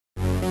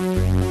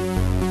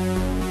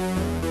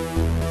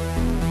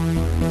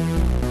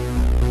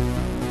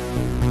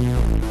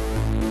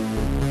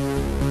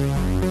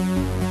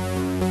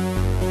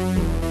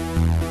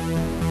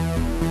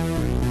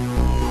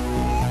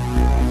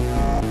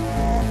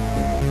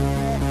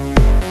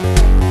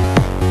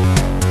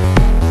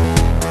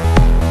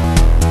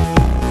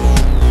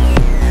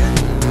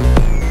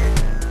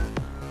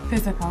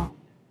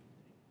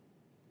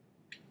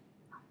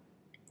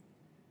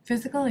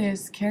Physical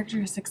is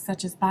characteristics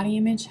such as body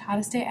image, how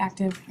to stay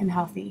active and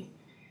healthy.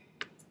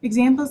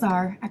 Examples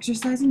are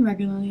exercising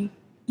regularly,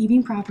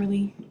 eating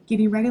properly,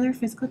 getting regular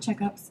physical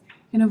checkups,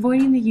 and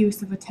avoiding the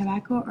use of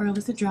tobacco or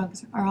illicit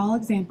drugs are all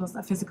examples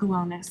of physical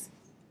wellness.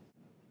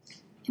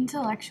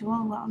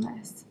 Intellectual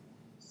wellness.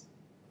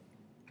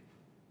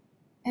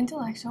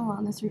 Intellectual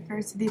wellness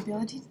refers to the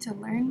ability to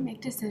learn,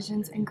 make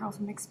decisions, and grow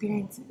from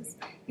experiences.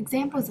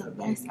 Examples of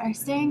this are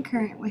staying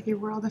current with your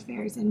world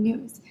affairs and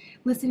news,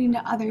 listening to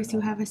others who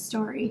have a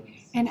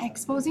story, and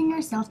exposing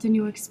yourself to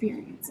new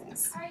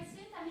experiences. All right,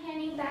 students, I'm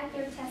handing back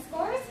your test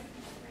scores.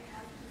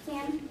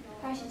 Sam,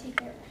 I should take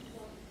your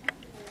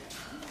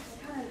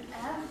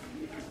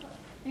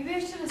Maybe I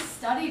should have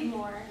studied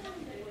more.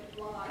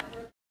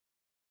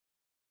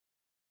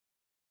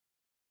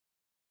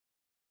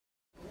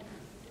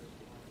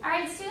 All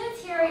right,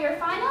 students, here are your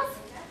finals.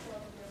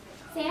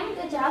 Sam,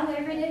 good job.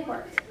 Whoever did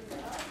worked.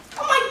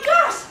 Oh my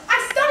gosh!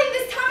 I studied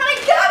this time and I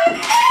got an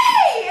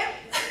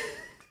A!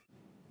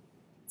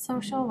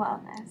 Social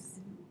wellness.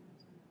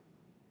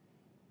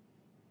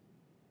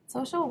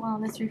 Social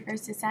wellness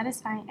refers to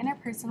satisfying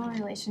interpersonal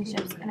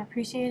relationships and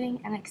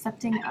appreciating and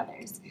accepting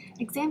others.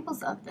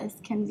 Examples of this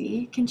can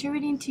be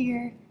contributing to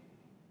your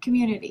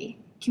community,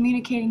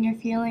 communicating your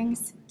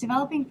feelings,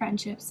 developing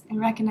friendships, and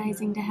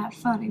recognizing to have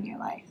fun in your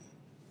life.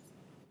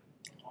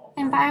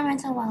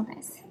 Environmental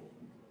wellness.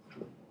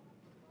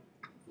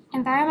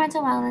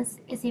 Environmental wellness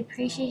is the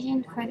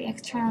appreciation for the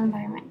external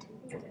environment.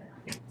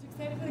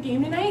 Excited for the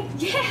game tonight?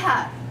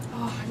 Yeah!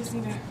 Oh, I just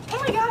need to... Oh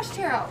my gosh,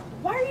 Tara,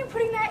 why are you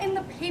putting that in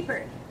the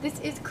paper? This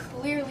is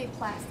clearly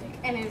plastic,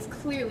 and it is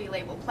clearly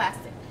labeled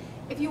plastic.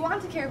 If you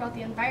want to care about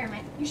the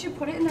environment, you should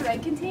put it in the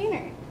red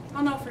container.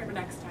 I'll know for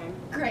next time.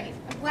 Great,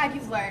 I'm glad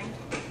you've learned.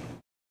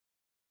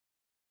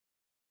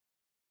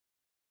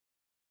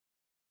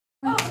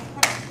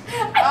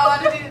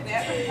 I didn't do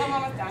that. I'm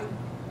almost done.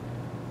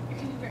 You're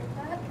gonna break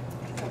that?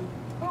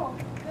 Oh,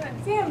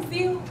 good. Sam,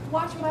 see,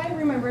 watch what I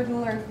remembered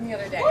and learned from the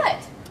other day. What?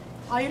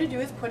 All you have to do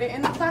is put it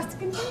in the plastic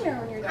container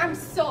when you're done. I'm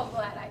so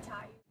glad I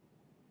taught you.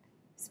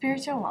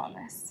 Spiritual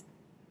wellness.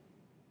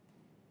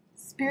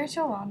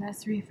 Spiritual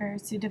wellness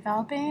refers to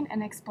developing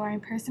and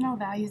exploring personal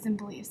values and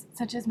beliefs,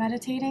 such as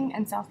meditating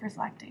and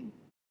self-reflecting.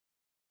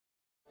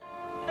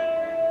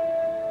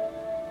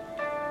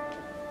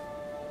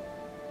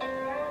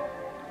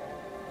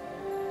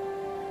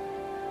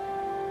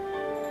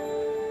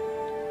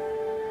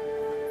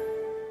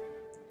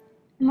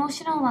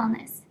 Emotional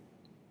wellness.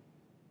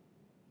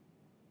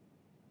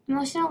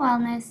 Emotional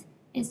wellness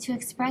is to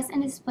express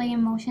and display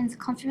emotions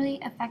comfortably,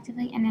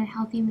 effectively, and in a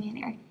healthy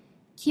manner.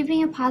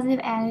 Keeping a positive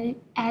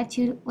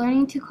attitude,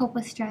 learning to cope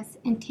with stress,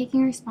 and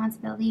taking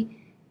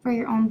responsibility for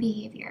your own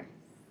behavior.